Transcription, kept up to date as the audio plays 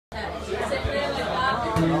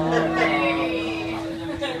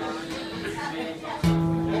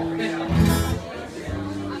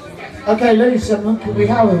Okay, ladies and gentlemen, can we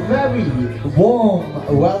have a very warm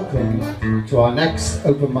welcome to our next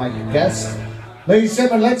open mic guest. Ladies and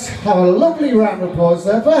gentlemen, let's have a lovely round of applause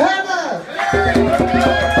there for Hannah!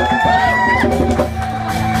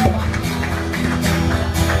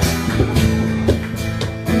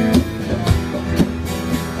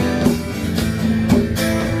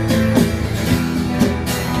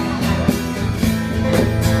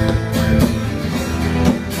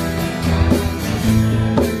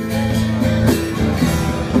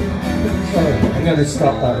 I'm going to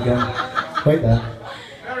stop that again. Wait there.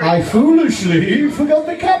 I foolishly forgot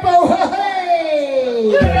the capo.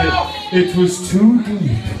 Hey! It was too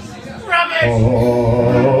deep. Oh.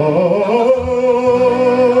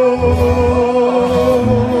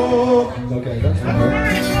 Okay, that's okay.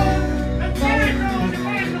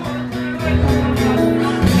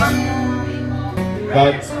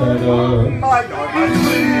 That's better.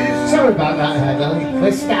 Sorry about that, Heather.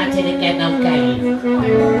 We're starting again, okay?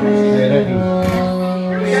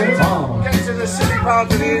 Get to the silly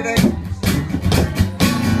part of the evening.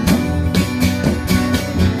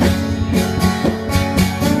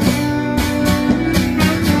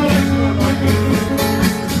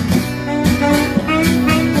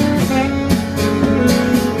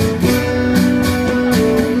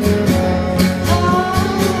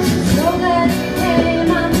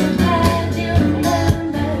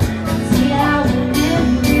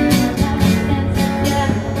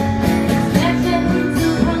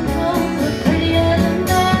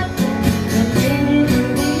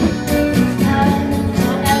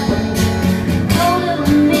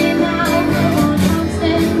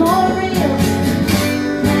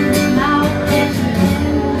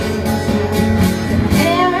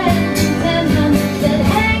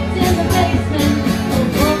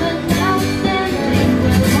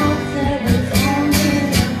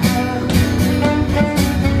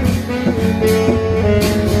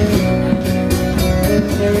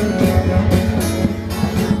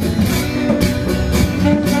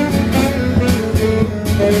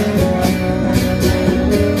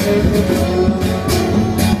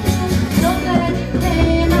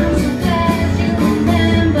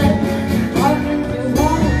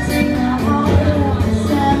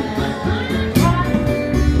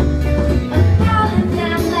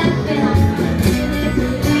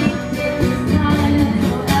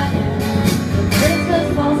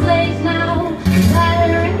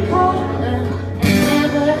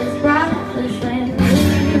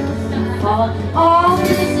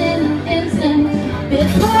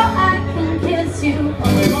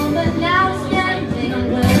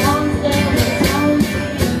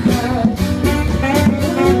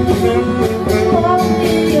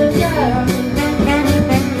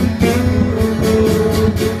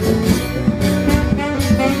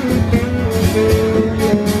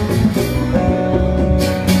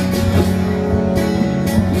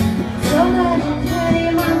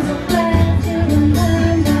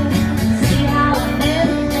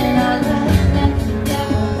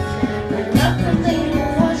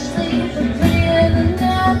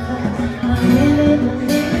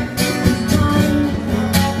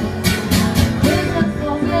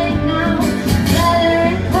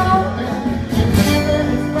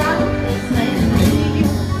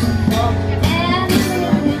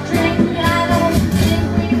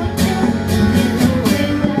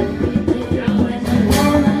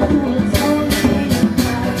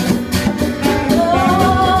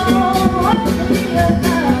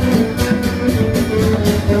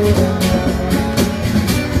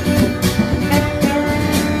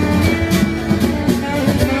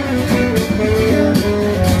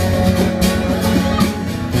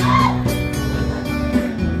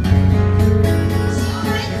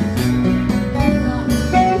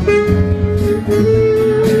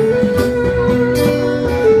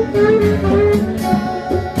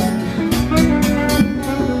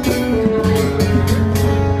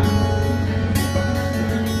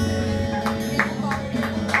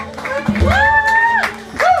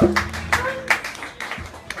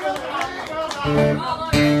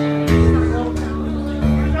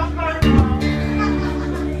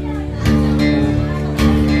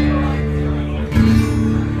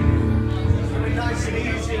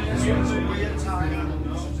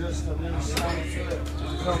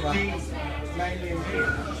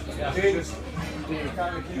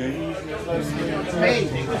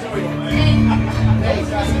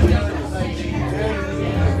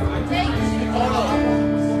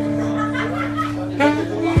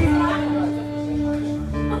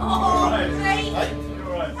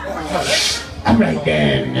 Alright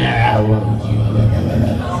then,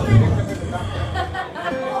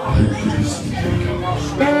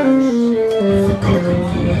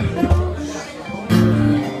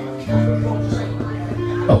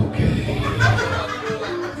 okay.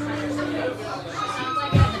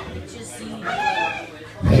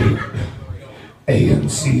 Hey,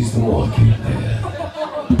 AMC's The Walking Dead.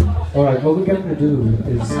 Alright, what we're going to do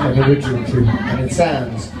is an original tune, and it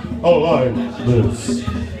sounds like this.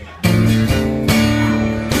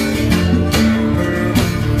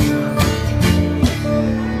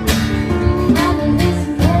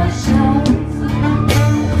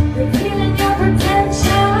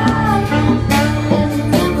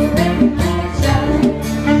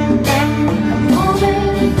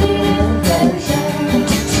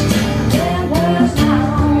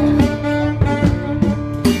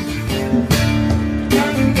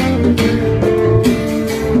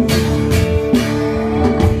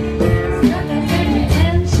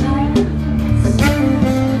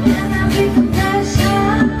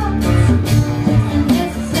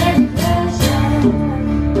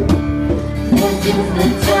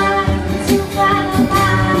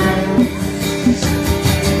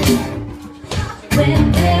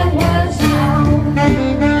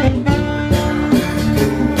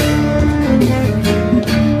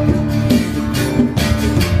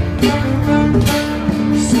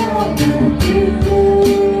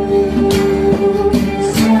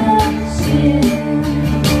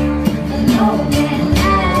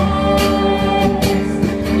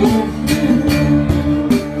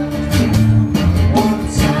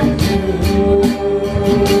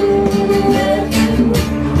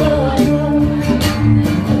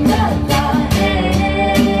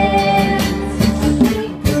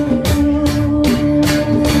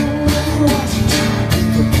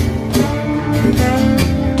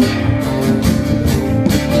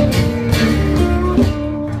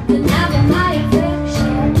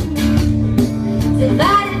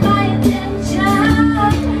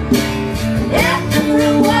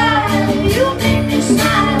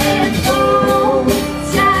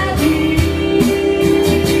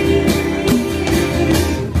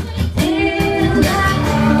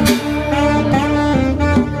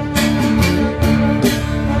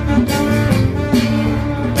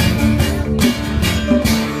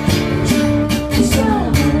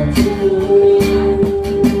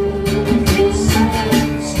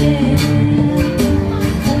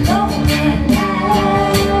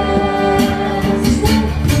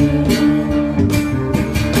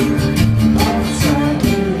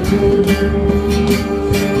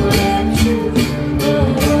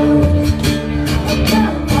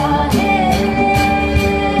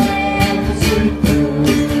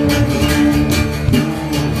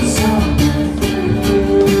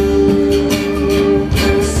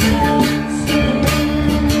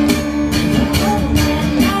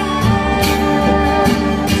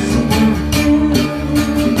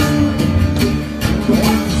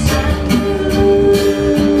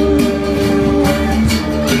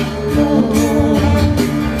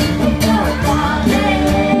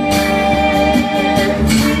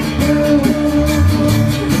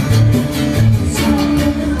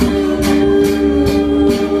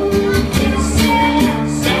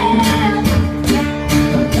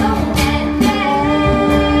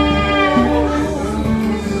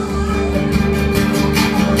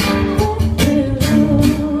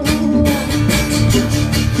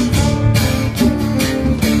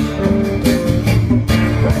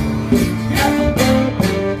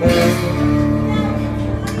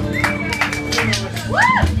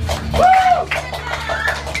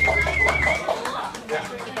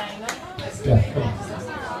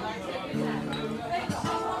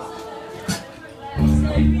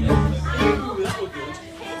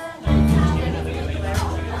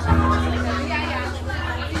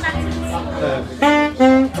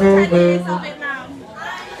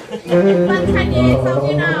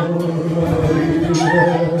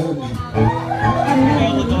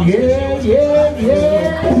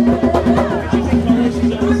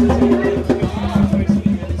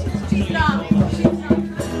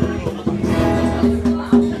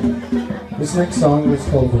 This next song is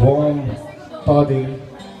called Warm Body.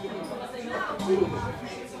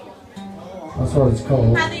 That's what it's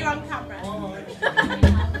called. Now that you're on camera.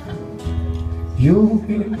 You'll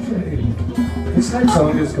be afraid. This next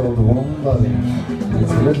song is called Warm Body.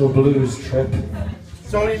 It's a little blues trip.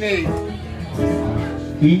 That's all you need.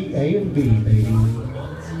 E, A, and B, baby.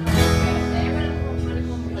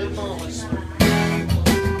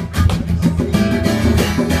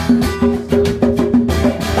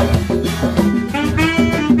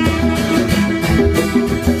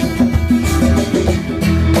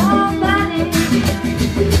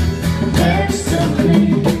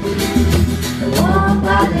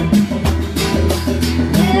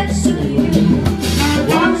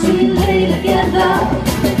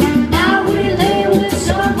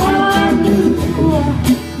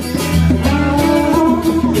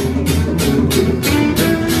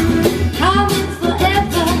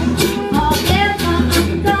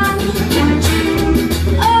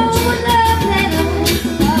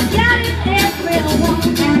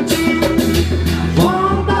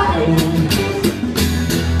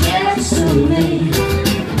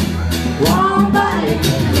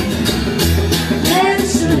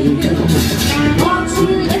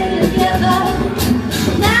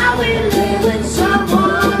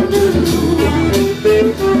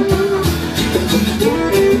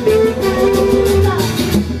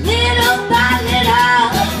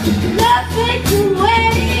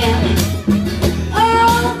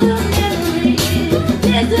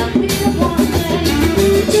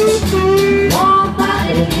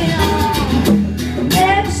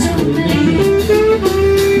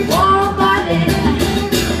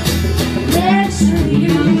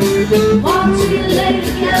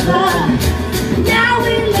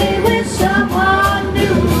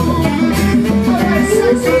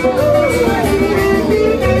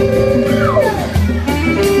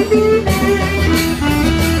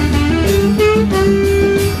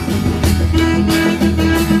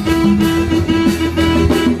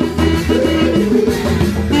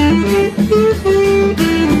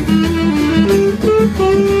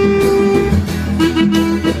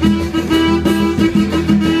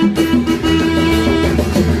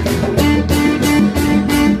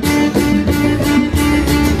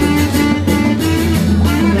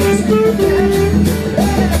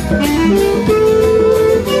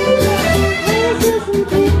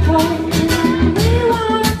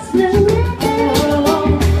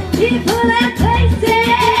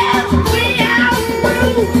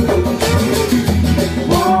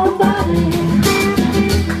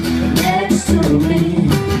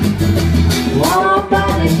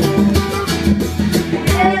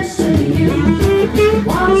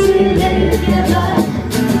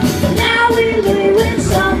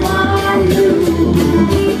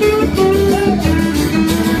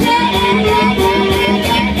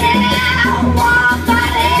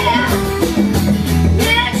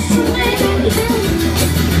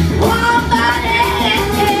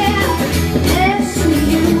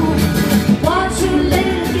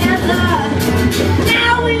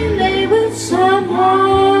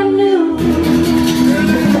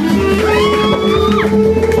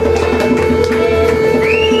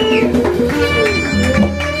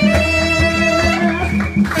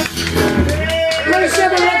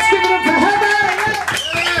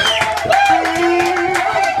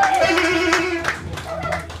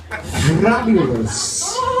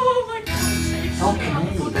 Fabulous.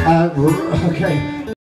 Okay. Okay.